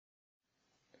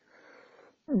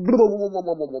I'm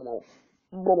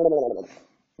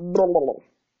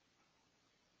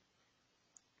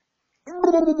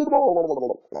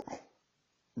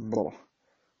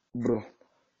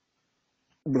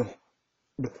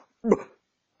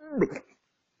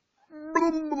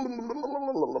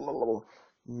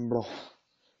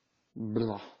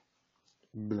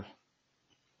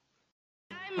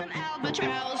an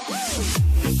albatross.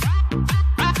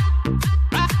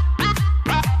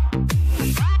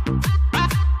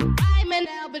 I'm an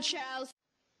albatross.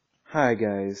 Hi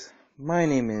guys, my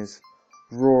name is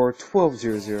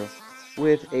Roar1200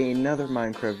 with another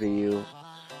Minecraft video,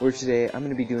 where today I'm going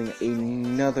to be doing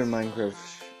another Minecraft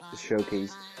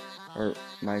showcase, or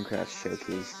Minecraft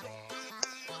showcase,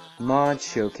 mod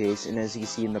showcase, and as you can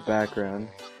see in the background,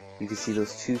 you can see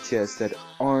those two chests that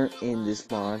aren't in this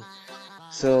mod.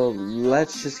 So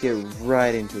let's just get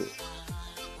right into it.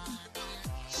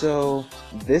 So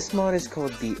this mod is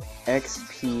called the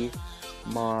XP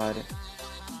mod,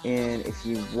 and if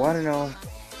you want to know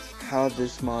how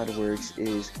this mod works,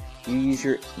 is you use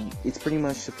it's pretty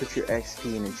much to put your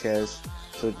XP in a chest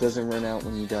so it doesn't run out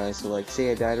when you die. So like,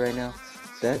 say I died right now,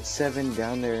 that 7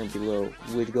 down there and below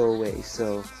would go away.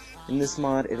 So in this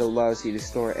mod, it allows you to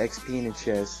store XP in a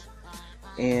chest,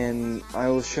 and I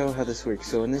will show how this works.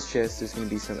 So in this chest, there's going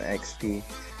to be some XP,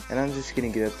 and I'm just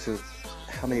going to get up to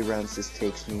how many rounds this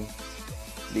takes me,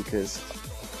 because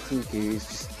who cares,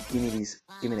 just give me these,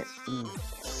 give me that,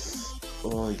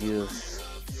 oh yes,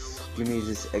 give me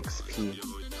this XP.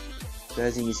 So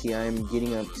as you can see, I'm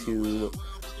getting up to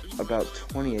about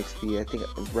 20 XP, I think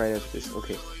right after this.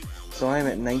 Okay, so I'm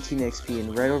at 19 XP,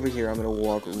 and right over here, I'm going to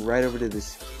walk right over to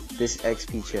this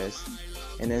XP chest,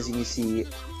 and as you can see,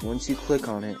 once you click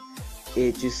on it,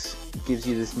 it just gives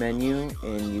you this menu,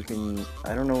 and you can,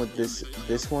 I don't know what this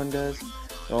one does.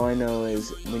 All I know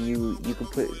is when you can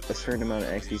put a certain amount of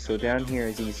XP. So down here,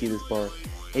 as you can see this bar,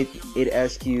 it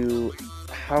asks you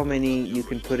how many you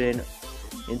can put into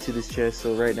this chest.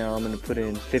 So right now I'm going to put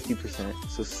in 50%,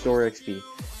 so store XP.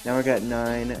 Now I got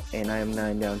 9, and I have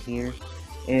 9 down here,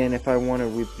 and if I want to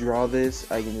withdraw this,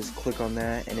 I can just click on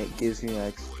that and it gives me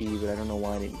XP, but I don't know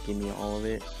why it didn't give me all of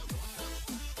it.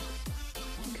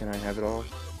 Can I have it all?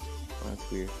 Oh, that's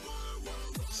weird.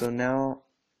 So now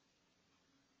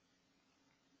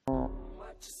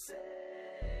What you say?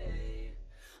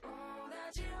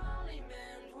 That you only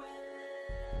meant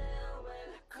well,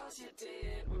 'cause you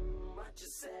did. What you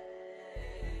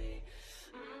say?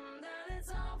 That it's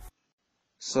all.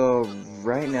 So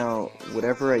right now,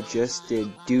 whatever I just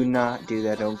did, do not do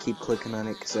that. Don't keep clicking on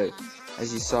it, because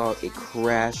as you saw, it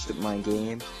crashed my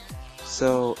game.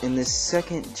 So in this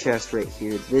second chest right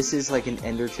here, this is like an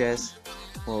ender chest.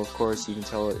 Well, of course you can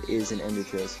tell it is an ender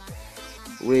chest,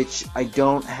 which I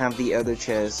don't have the other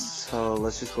chest. So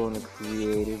let's just go into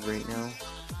creative right now.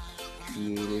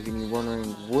 Creative, and you're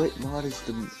wondering what mod is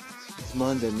this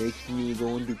mod that makes me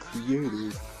go into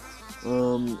creative?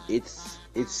 It's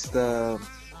the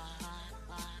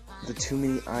too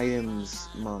many items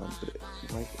mod, but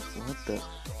like, what the,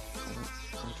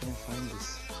 why can't I find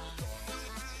this?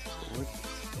 What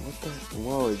the,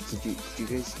 whoa, did you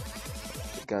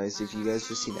guys, if you guys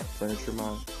just see that furniture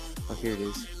mod, oh, here it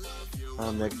is,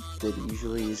 that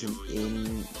usually isn't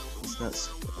in, it's not,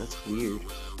 that's weird.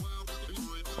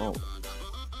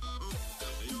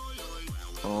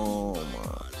 Oh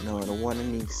my, no, I don't want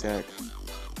any exact,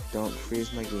 don't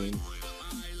freeze my game,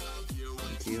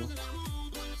 thank you.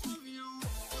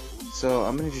 So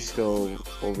I'm gonna just go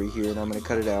over here, and I'm gonna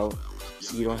cut it out,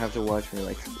 so you don't have to watch me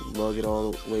like lug it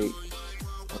all the way.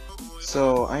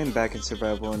 So I am back in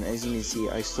survival, and as you can see,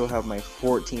 I still have my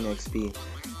 14 XP,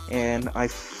 and I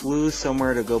flew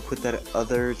somewhere to go put that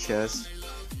other chest,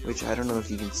 which I don't know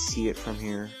if you can see it from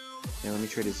here. Yeah, let me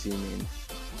try to zoom in.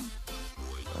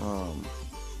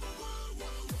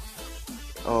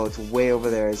 Oh, it's way over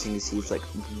there. As you can see, it's like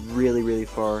really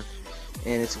far,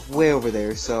 and it's way over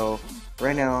there. So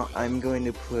right now I'm going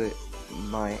to put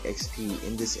my XP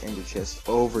in this ender chest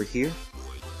over here.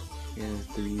 And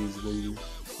 3 years later,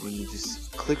 when you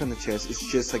just click on the chest, it's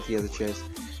just like the other chest,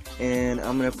 and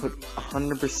I'm gonna put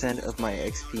 100% of my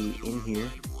XP in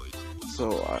here.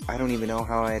 So I don't even know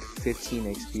how I had 15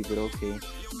 XP, but okay.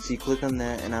 So you click on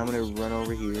that, and I'm gonna run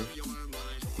over here.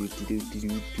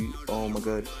 Oh my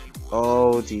god.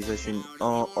 Oh jeez, I shouldn't.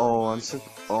 I'm so.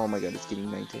 Oh my god, it's getting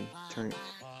 19. Turn it.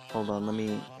 Hold on, let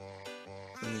me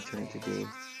turn it to day.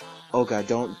 Oh god,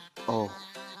 don't. Oh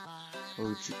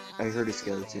gee, I heard a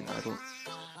skeleton. I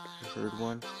heard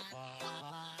one.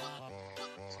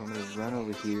 So I'm gonna run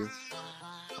over here.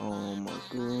 Oh my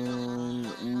god.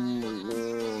 Oh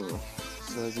my god.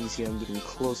 So as you can see, I'm getting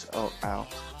close. Oh, ow.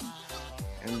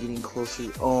 I'm getting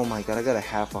closer. Oh my god, I got a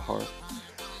half a heart.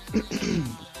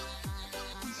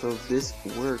 So if this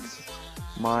works,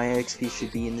 my XP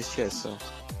should be in this chest. So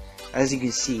as you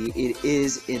can see, it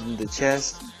is in the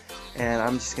chest, and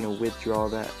I'm just gonna withdraw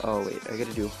that. Oh wait, I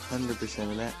gotta do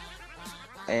 100% of that,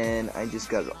 and I just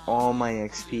got all my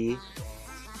XP.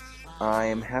 I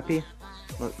am happy.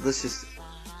 Let's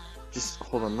just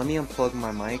hold on. Let me unplug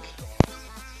my mic.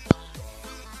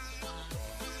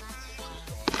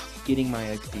 Getting my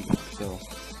XP. So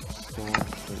store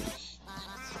first.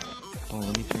 Oh,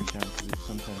 let me turn it down because it's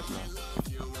sometimes loud.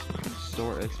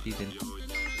 Store XP then.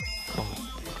 Oh,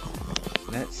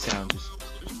 that sound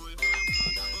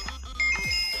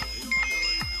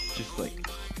just like.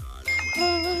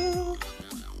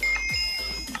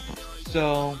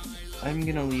 So I'm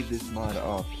gonna leave this mod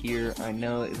off here. I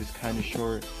know it was kind of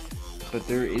short, but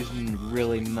there isn't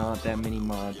really not that many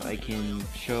mods I can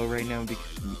show right now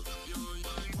because.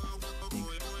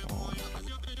 Oh,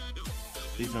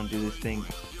 please don't do this thing.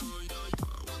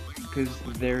 Because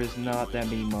there is not that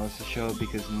many mods to show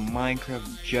because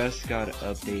Minecraft just got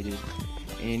updated,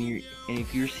 and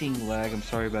if you're seeing lag, I'm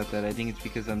sorry about that. I think it's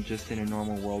because I'm just in a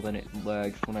normal world and it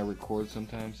lags when I record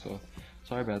sometimes, so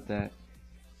sorry about that.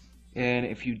 And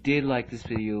if you did like this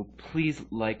video, please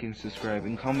like and subscribe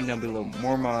and comment down below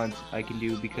more mods I can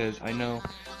do, because I know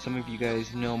some of you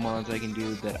guys know mods I can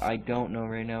do that I don't know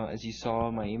right now. As you saw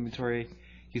in my inventory,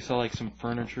 you saw like some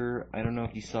furniture. I don't know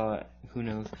if you saw it, who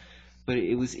knows, but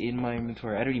it was in my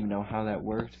inventory. I don't even know how that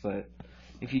worked, but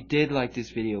if you did like this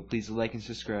video, please like and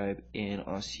subscribe, and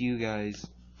I'll see you guys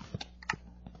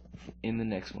in the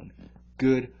next one.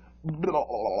 Good.